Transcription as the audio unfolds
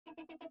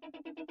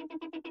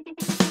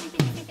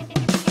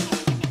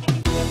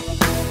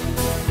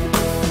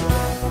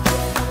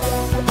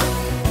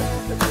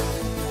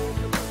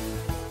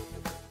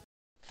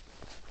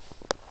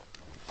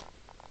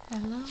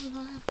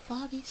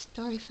Barbie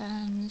Story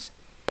Fans,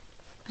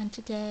 and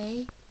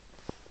today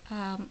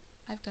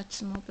I've got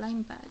some more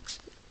blind bags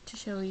to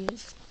show you.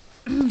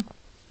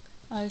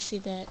 Obviously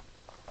the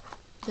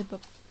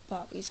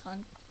Barbies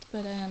aren't,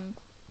 but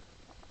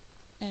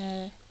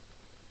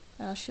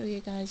I'll show you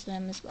guys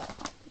them as well.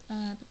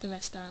 But the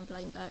rest aren't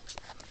blind bags.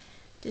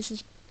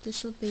 This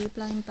will be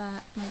my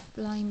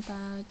blind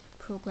bag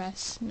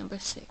progress number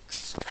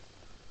 6.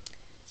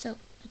 So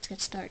let's get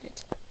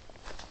started.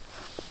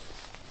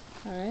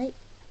 Alright.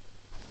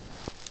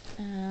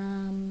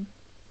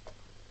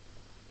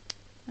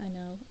 I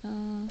know,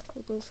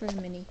 we'll go for a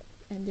mini,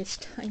 and this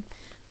time,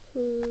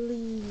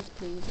 please,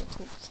 I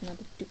hope it's not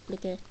a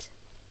duplicate.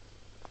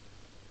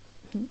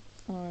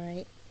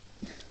 Alright.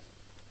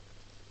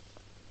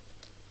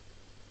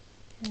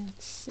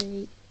 Let's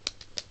see.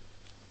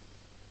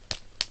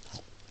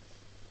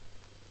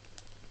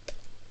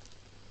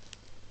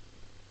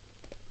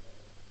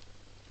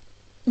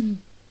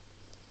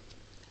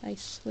 I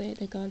swear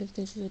to God, if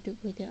this is a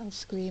duplicate, I'll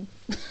scream.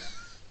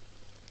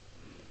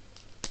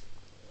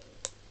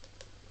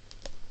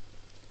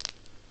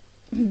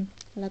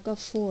 Well, I got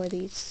 4 of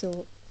these,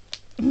 so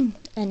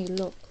any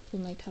luck, we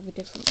might have a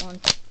different one.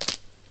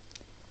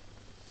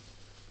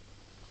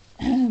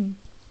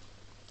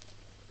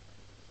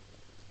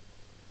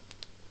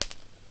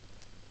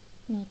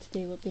 No,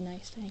 today would be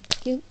nice,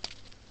 thank you.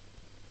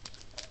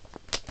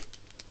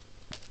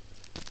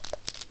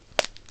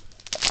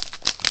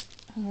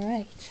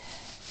 Alright,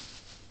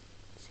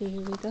 see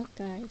who we got,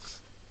 guys.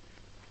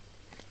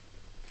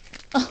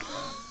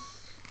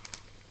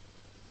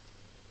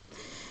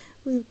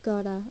 We've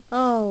got a,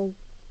 I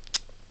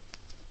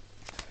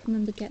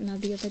remember getting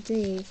that the other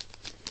day.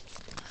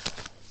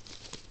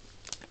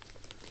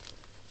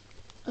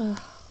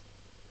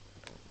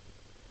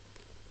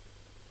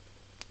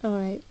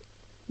 Alright,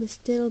 we're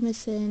still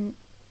missing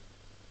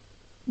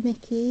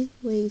Mickey,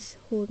 where he's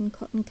holding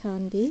cotton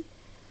candy.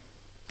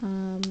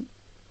 And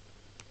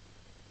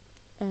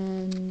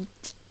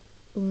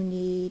we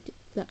need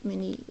that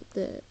mini,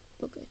 the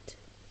bucket.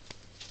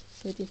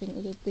 So do you think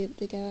we'll be able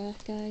to get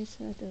that, guys?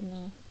 I don't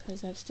know,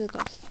 because I've still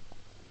got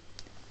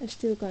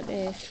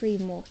 3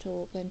 more to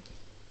open.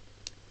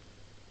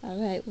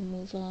 Alright, we'll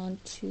move on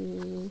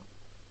to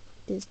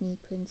Disney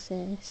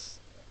Princess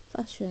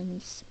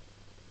Fashions.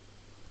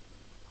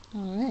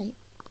 Alright.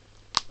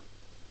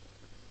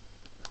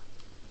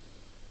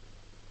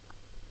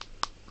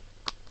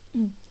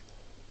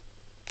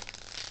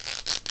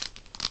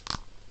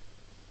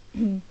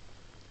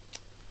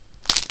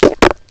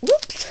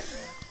 Whoops!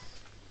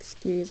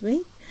 Excuse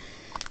me.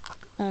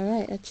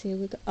 Alright, let's see,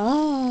 we got,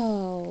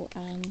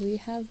 and we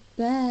have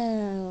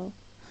Belle.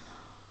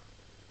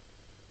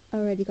 I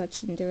already got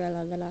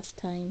Cinderella the last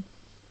time.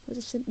 Was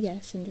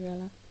it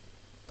Cinderella.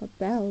 Got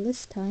Belle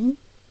this time.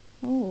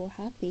 Oh,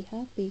 happy.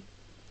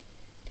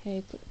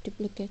 Okay, put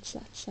duplicates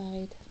that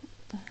side.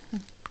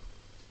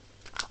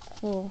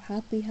 Oh,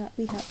 happy that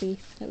we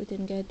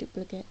didn't get a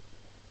duplicate.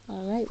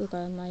 Alright, we've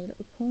got My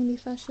Little Pony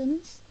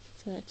Fashions.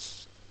 So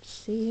let's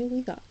see who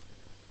we got.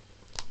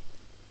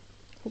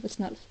 I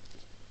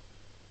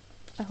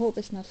hope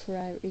it's not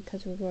Ferrari,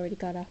 because we've already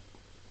got her.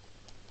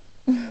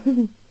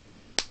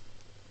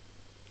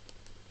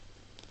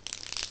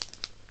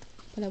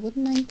 But I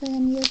wouldn't mind playing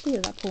any of the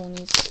other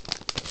ponies.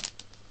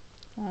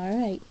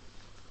 Alright,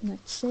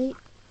 let's see.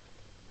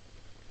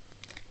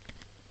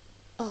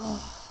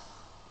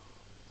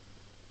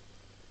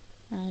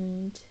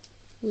 And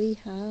we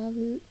have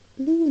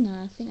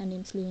Luna, I think her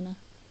name's Luna.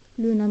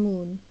 Luna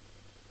Moon.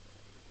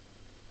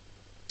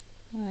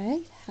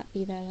 Alright,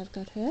 happy that I've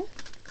got her.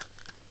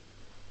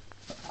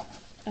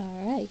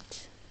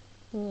 Alright,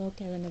 we'll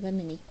get another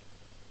mini.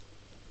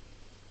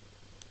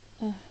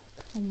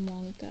 Come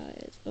on,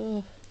 guys.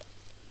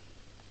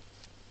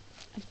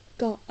 I've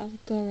got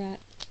it.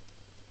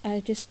 I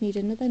just need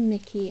another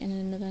Mickey and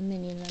another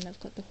mini, and then I've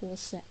got the whole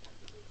set.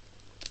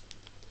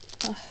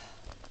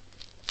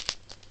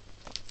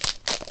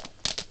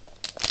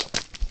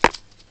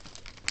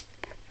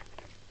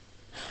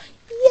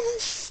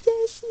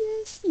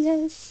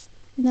 Yes.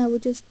 Now we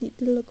just need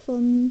to look for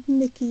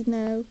Mickey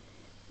now.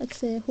 Like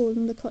say,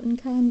 holding the cotton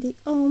candy.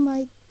 Oh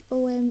my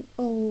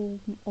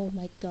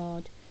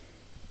God.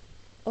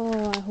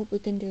 Oh, I hope we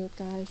can do it,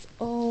 guys.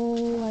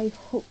 Oh, I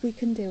hope we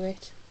can do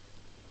it.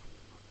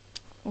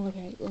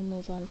 Okay, we'll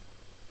move on.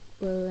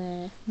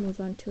 We'll move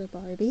on to a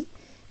Barbie.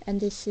 And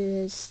this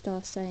is,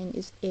 star sign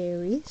is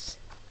Aries.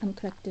 I'm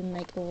collecting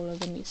like all of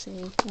them, you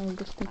see. All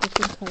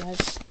different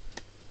colours.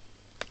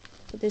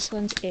 But this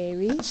one's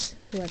Aries.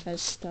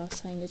 Whoever's star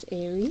sign is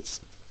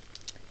Aries.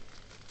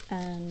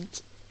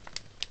 And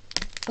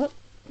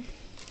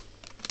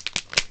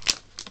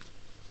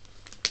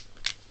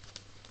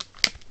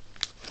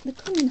they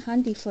come in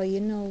handy for, you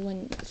know,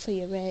 for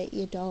your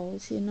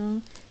dolls, you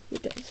know,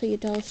 for your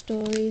doll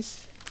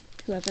stories.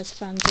 Whoever's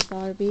fans of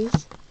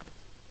Barbies,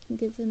 and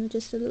give them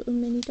just a little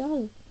mini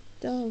doll.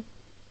 So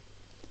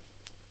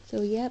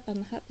yep,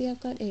 I'm happy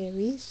I've got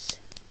Aries.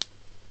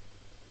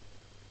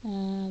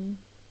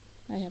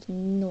 I have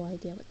no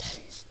idea what that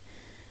is.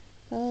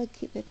 I'll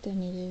keep it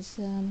anyways.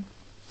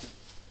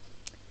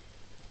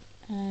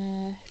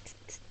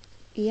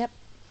 Yep.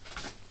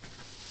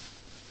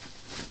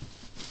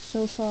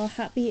 So far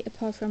happy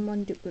apart from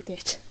one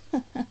duplicate.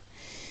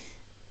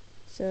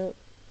 So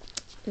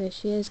there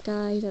she is,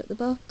 guys, out the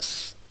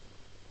box.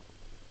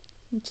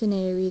 It's an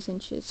Aries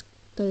and she's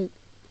got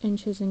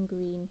inches in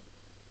green.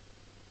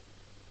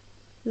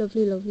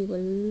 Lovely, lovely,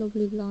 with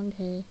lovely blonde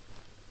hair.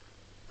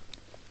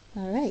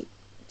 Alright,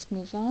 let's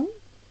move on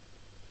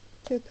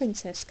to a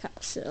princess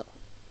capsule.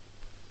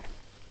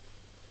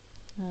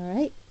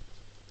 Alright,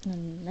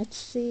 and let's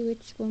see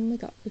which one we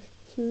got.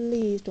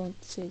 Please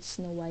don't say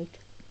Snow White.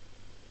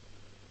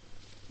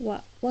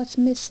 What's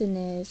missing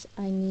is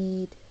I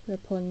need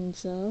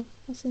Rapunzel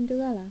or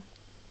Cinderella.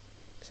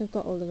 Because I've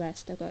got all the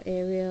rest. I've got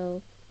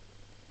Ariel,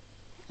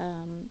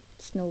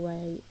 Snow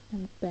White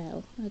and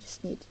Belle. I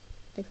just need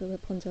either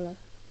Rapunzel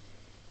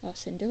or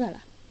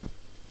Cinderella.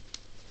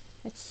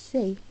 Let's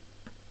see.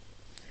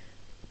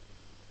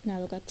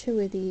 Now I've got two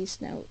of these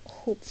now.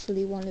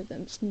 Hopefully one of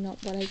them's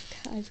not what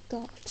I've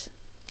got.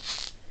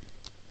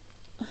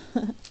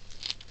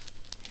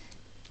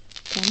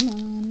 Come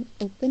on,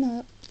 open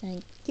up.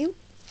 Thank you.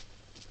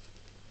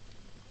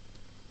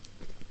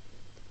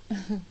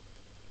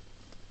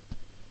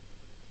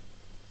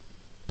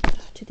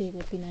 Today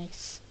would be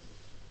nice.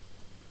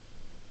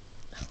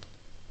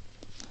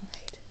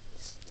 Alright.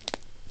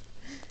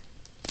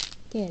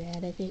 Get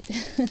out of it.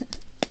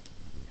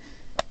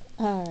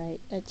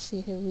 Alright, let's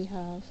see who we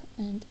have.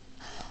 And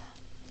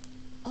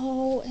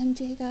oh,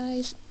 MJ,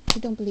 guys, I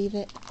don't believe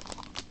it.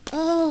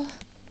 Oh,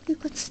 we've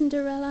got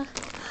Cinderella.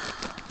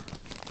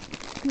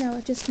 Now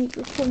I just need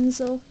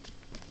Rapunzel.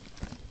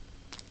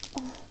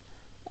 Oh,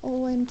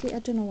 OMG, I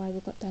don't know why we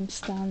got them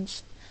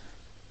stands.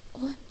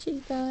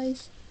 OMG,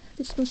 guys,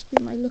 this must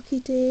be my lucky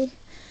day.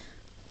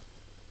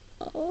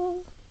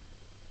 Oh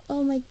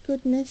my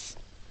goodness,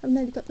 I've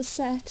nearly got the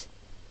set.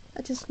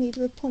 I just need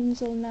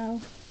Rapunzel now.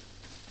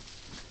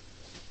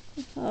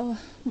 Oh,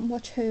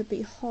 watch her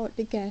be hard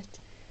to get.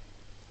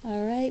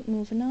 Alright,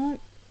 moving on.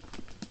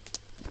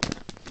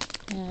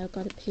 I've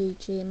got a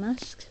PJ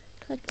Masks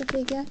collector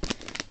figure.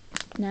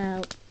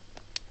 Now,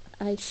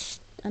 I'm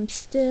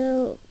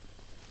still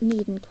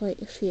needing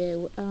quite a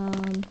few.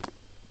 I've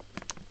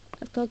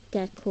got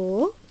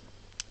Gecko.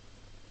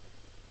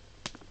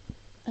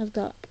 I've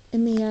got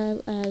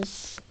Amaya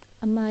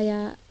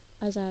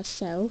as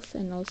herself,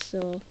 and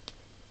also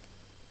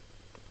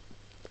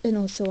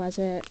as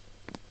a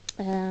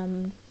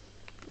an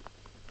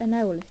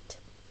owlet.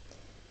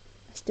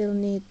 I still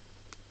need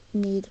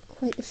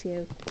quite a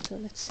few, so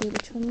let's see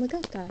which one we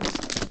got,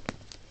 guys.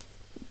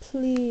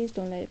 Please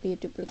don't let it be a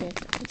duplicate.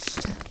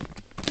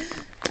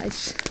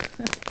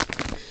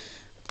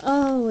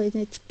 Oh, and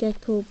it's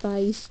Gecko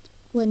based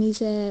when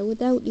he's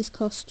without his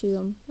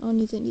costume,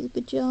 only he's in his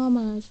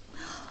pajamas.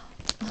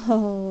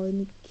 Oh,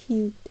 and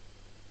cute.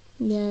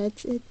 Yeah,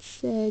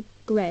 it's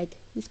Greg.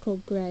 He's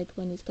called Greg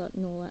when he's got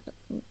no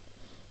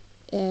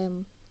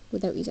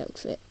without his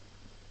outfit.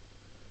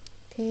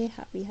 Okay,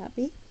 happy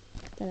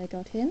that I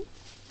got him.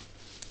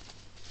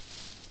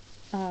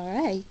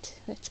 Alright,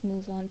 let's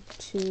move on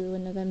to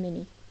another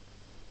mini.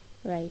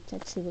 Right,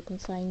 let's see if we can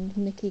find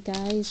Mickey,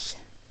 guys.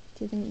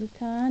 Do you think we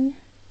can?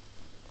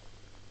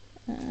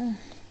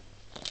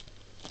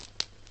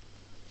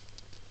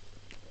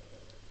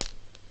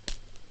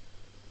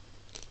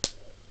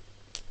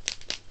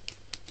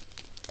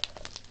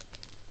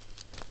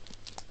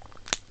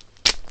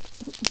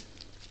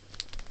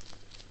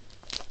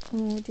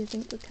 Oh, do you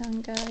think we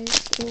can,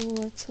 guys? Oh,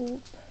 let's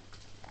hope.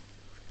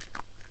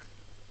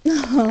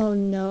 Oh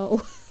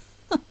no.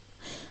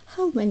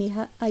 How many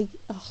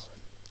oh,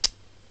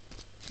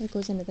 there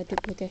goes another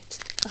duplicate.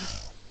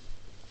 Oh,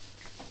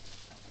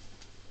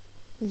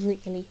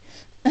 really?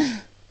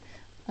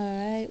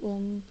 Alright,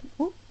 well,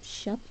 oh,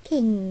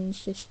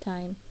 Shopkins this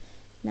time.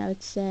 Now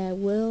it's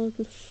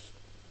World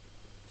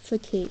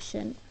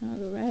Vacation.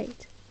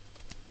 Alright.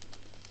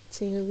 Let's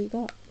see who we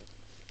got.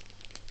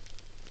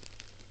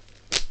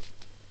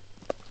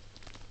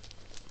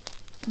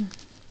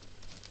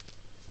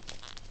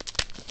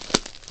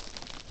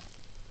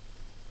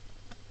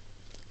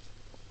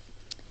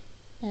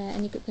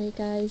 Any good day,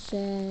 guys.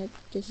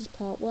 This is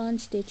part 1.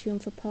 Stay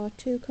tuned for part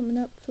 2 coming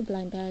up for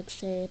Blind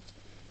Bags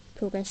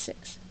Progress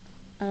 6.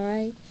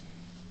 Alright.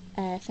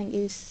 Thank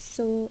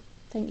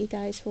you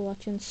guys for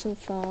watching so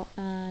far,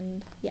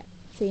 and yeah,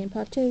 see you in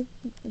part 2.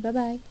 Bye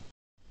bye.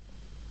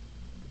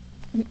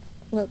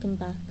 Welcome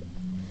back.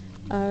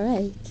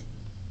 Alright.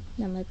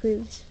 Now my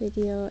previous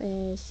video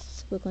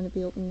is we're going to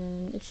be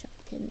opening the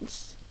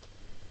Shopkins.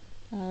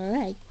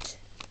 Alright.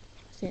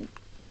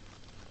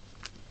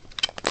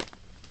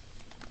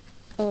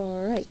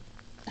 Alright.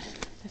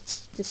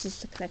 This is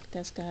the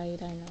collector's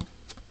guide, I know.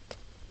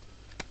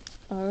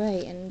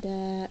 Alright, and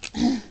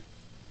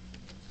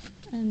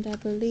and I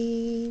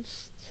believe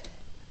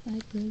I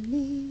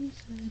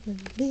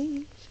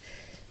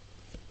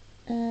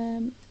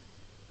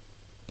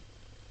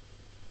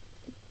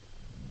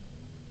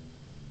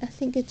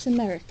think it's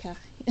America.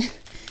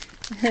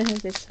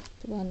 This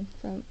one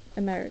from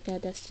America,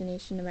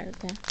 Destination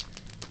America.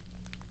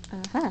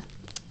 Aha!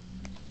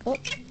 Oh!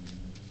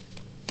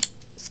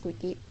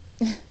 Squeaky.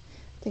 I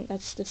think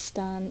that's the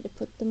stand to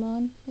put them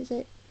on, is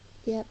it?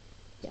 Yep,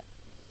 yep.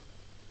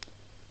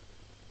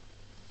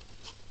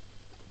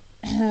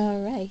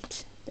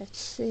 Alright, let's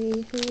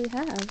see who we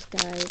have,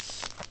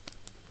 guys.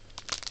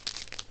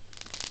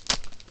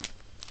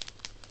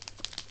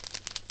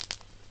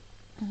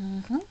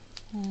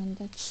 And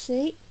let's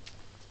see.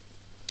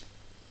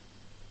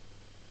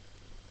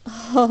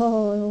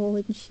 Oh,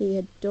 isn't she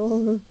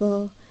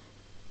adorable?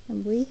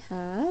 And we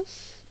have...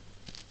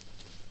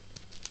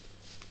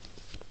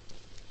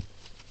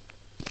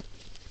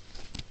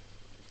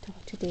 Oh,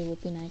 today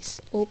would be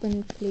nice.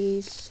 Open,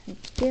 please.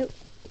 Thank you.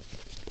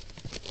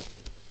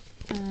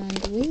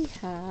 And we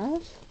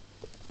have...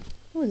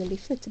 Oh, the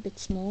leaflet's a bit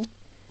small.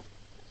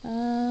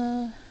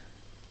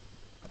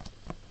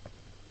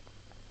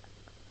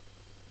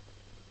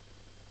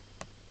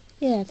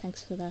 Yeah,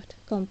 thanks for that.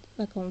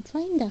 I can't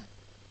find her.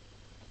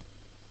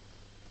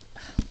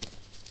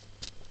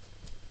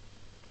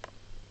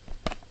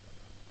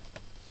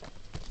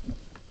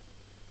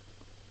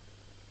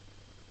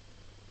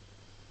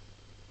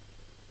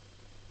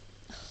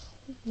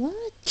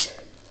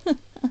 What?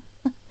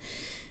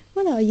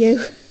 What are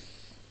you?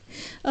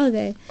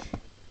 Okay.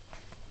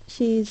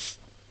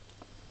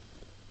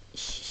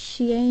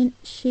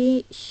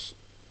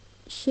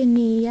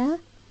 Shania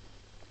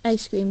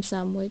ice cream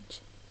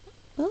sandwich.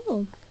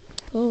 Oh.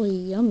 Oh,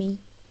 yummy.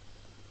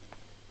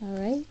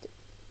 Alright.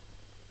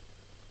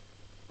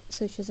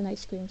 So she's an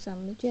ice cream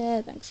sandwich.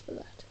 Yeah, thanks for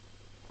that.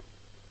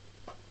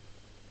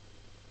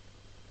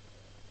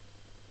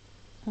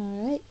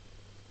 Alright.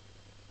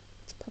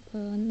 Let's pop her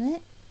on there.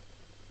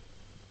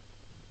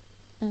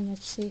 And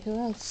let's see who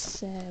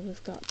else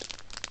we've got.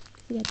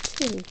 We had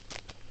two.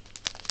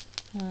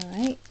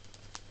 Alright.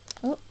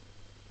 Oh.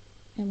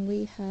 And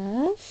we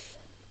have...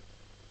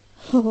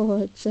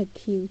 Oh, it's so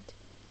cute.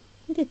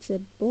 I think it's a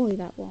boy,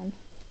 that one.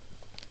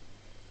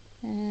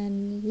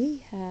 And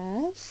we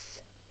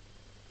have...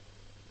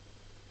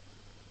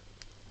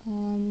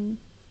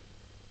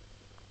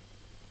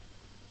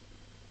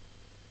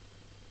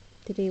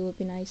 Today would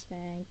be nice,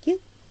 thank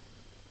you.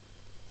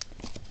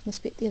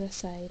 Must be at the other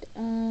side.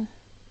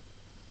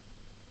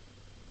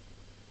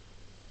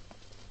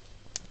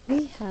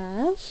 We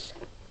have,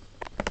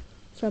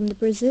 from the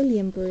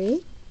Brazilian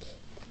break,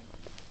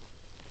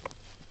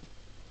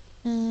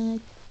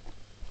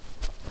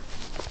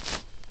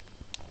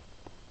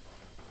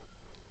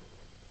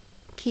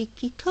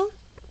 Kiki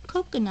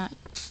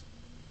Coconuts.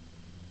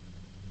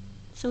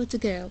 So it's a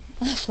girl.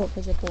 I thought it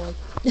was a boy.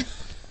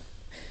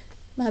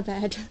 My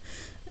bad.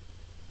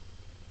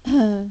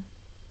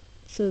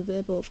 So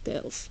they're both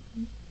girls.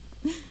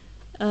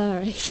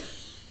 Alright.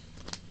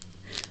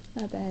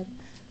 My bad.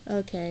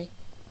 Okay.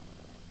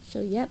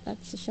 So yep,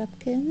 that's the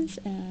Shopkins,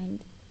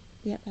 and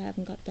yep, I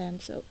haven't got them,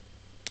 so...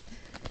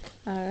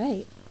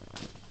 Alright.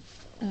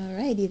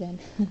 Alrighty then.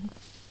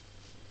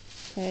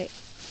 Okay.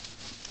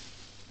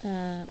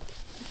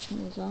 Let's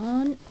move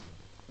on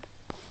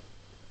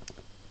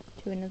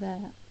to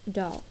another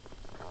doll.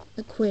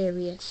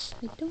 Aquarius.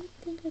 I don't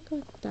think I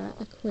got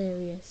that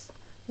Aquarius.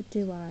 Or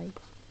do I?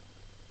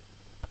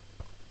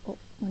 Oh,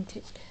 one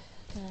tick,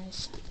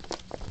 guys.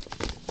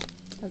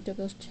 I'll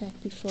double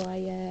check before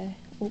I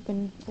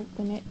open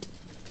it.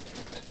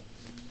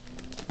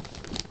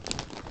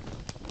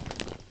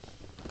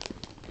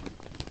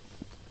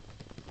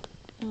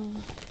 I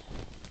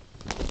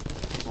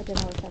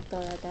don't know if I've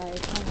got her, guys.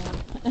 Hang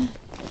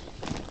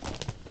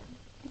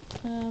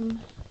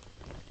on.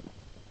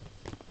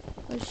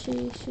 Oh,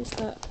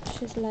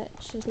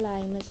 she's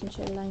lime, isn't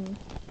she?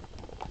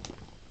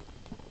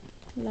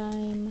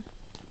 Lime.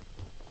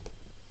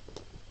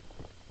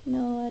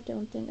 No, I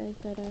don't think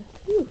I've got her.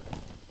 Whew.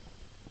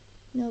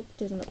 Nope,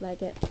 doesn't look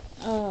like it.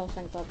 Oh,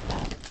 thank God for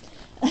that.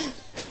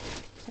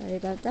 Sorry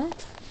about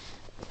that.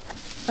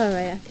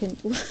 Alright, I can...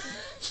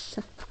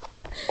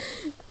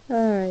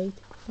 Alright,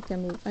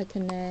 I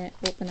can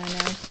open her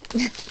now.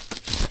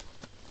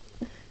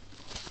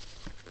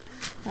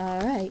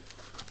 Alright,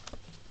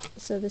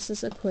 so this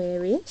is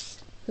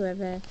Aquarius.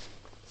 Whoever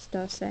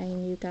star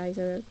sign you guys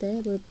are out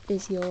there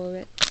is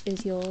your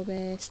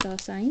star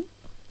sign.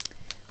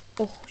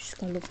 Oh, she's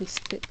got a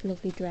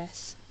lovely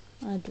dress.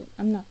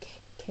 I'm not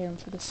caring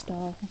for the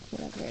star,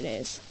 whatever it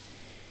is.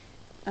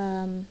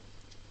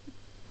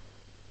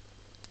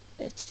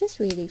 It's just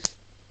really,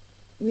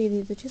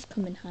 they just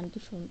come in handy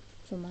for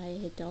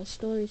my doll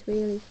stories,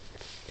 really.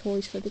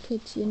 Toys for the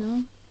kids, you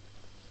know.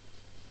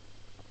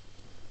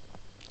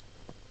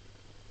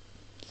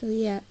 So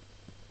yeah,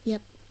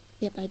 yep,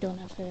 I don't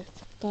have her.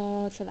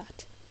 God for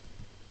that.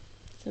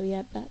 So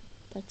yep,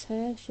 that's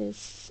her.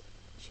 She's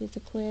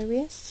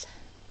Aquarius.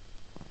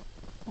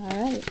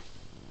 Alright.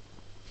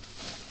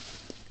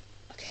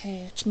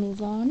 Okay, let's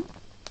move on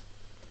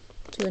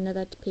to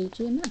another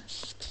page of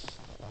masks.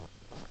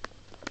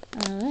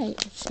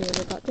 Alright, let's see what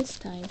we got this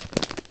time.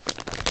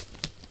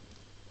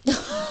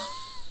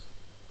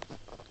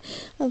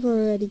 I've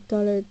already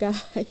got her,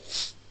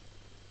 guys.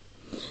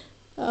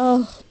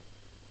 Oh.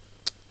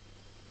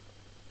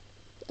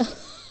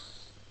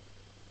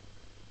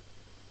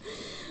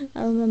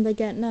 I remember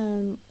getting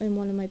her in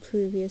one of my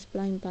previous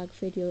blind bag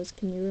videos.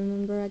 Can you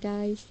remember her,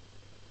 guys?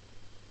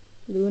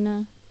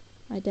 Luna?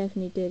 I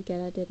definitely did get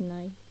her, didn't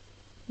I?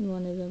 In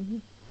one of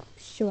them.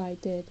 Sure I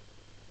did.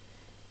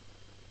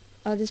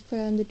 I'll just put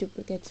her on the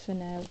duplicates for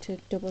now to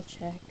double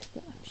check,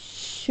 but I'm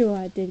sure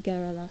I did get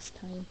her last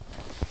time.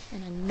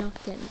 And I'm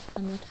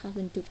not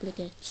having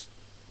duplicates.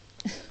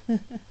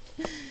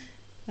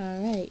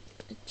 Alright,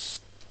 let's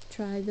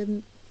try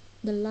the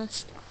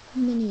last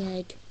mini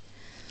egg.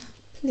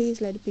 Please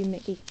let it be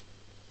Mickey.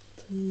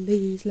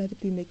 Please let it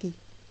be Mickey.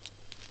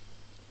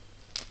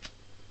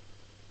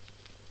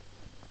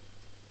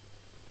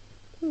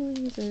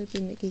 Please let it be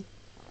Mickey.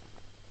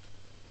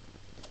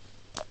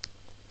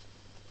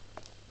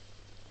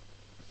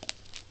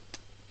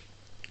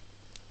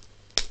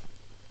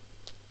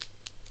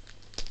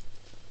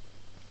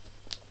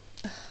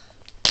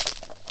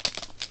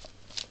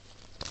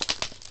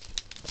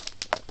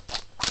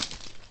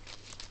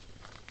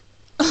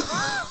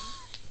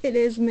 It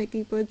is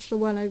Mickey, but it's the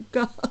one I've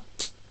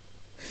got.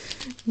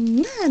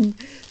 Man!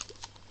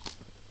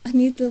 I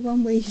need the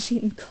one where he's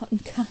eating cotton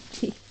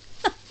candy.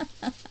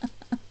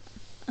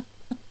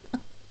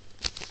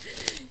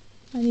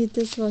 I need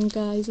this one,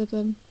 guys, of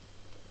him.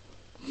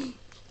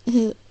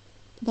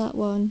 That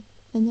one.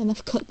 And then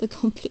I've got the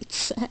complete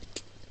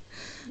set.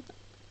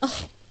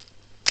 Oh.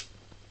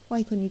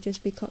 Why couldn't you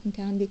just be cotton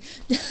candy?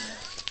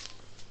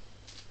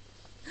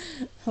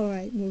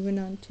 Alright, moving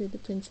on to the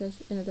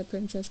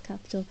princess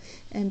capsule.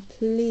 And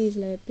please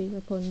let it be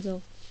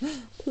Rapunzel.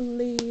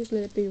 Please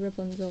let it be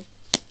Rapunzel.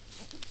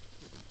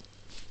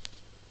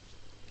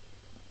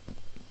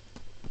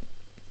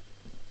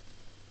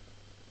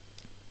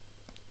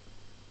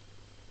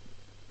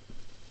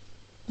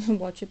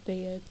 Watch it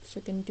be a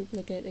freaking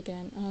duplicate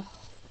again. Oh.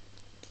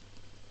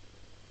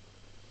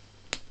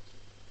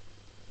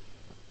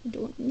 I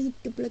don't need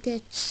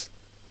duplicates.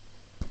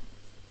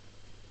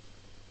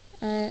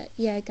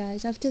 Yeah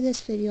guys, after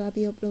this video I'll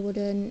be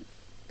uploading,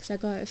 because I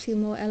got a few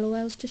more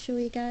LOLs to show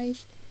you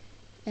guys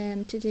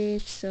today,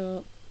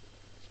 so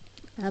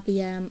I'll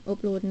be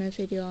uploading a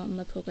video on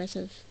my progress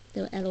of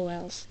the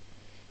LOLs,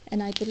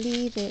 and I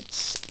believe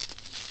it's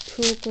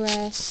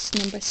progress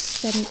number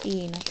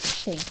 17, I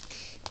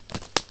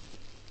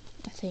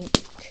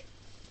think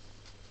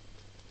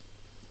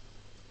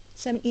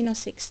 17 or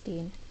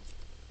 16.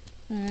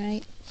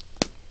 Alright.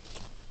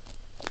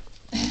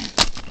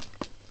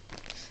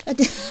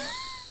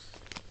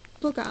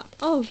 Look up.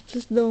 Oh,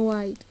 just Snow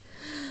White.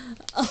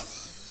 Oh.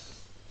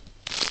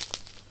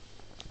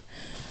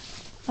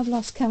 I've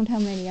lost count how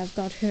many I've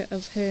got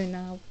of her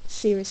now.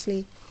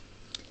 Seriously.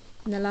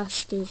 And the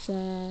last is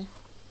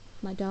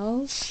my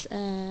dolls.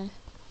 I've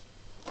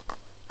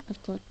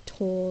got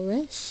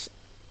Taurus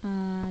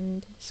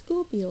and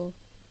Scorpio.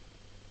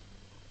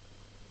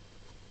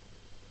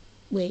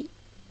 Wait.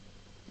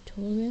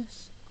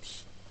 Taurus?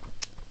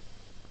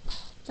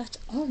 Oh, that's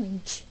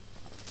orange.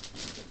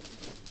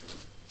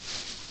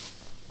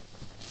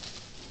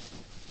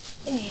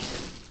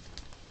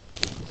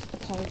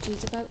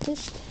 Apologies about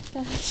this,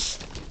 guys.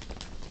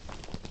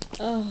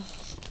 Oh.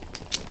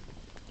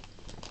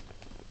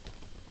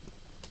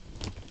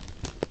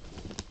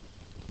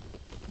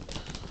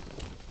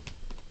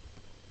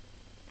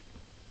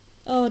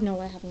 Oh no,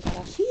 I haven't got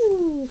a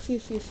phew.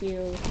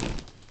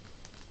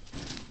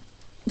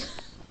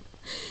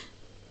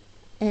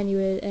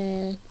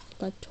 Anyway,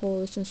 got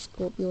Taurus and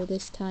Scorpio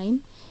this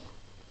time.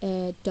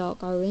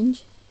 Dark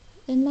orange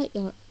and light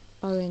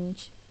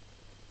orange.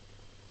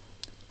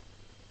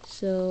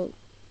 So,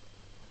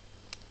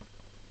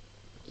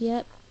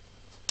 yep.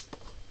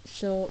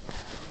 So,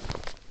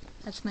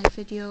 that's my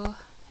video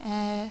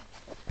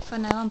for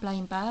now on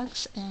blind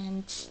bags,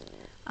 and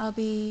I'll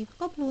be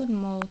uploading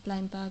more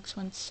blind bags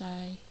when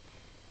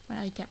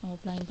I get more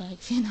blind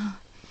bags, you know.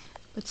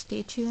 But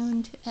stay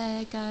tuned,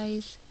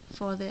 guys,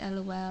 for the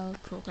LOL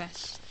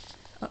progress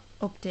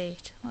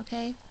update,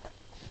 okay?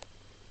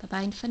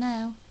 Bye-bye for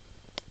now.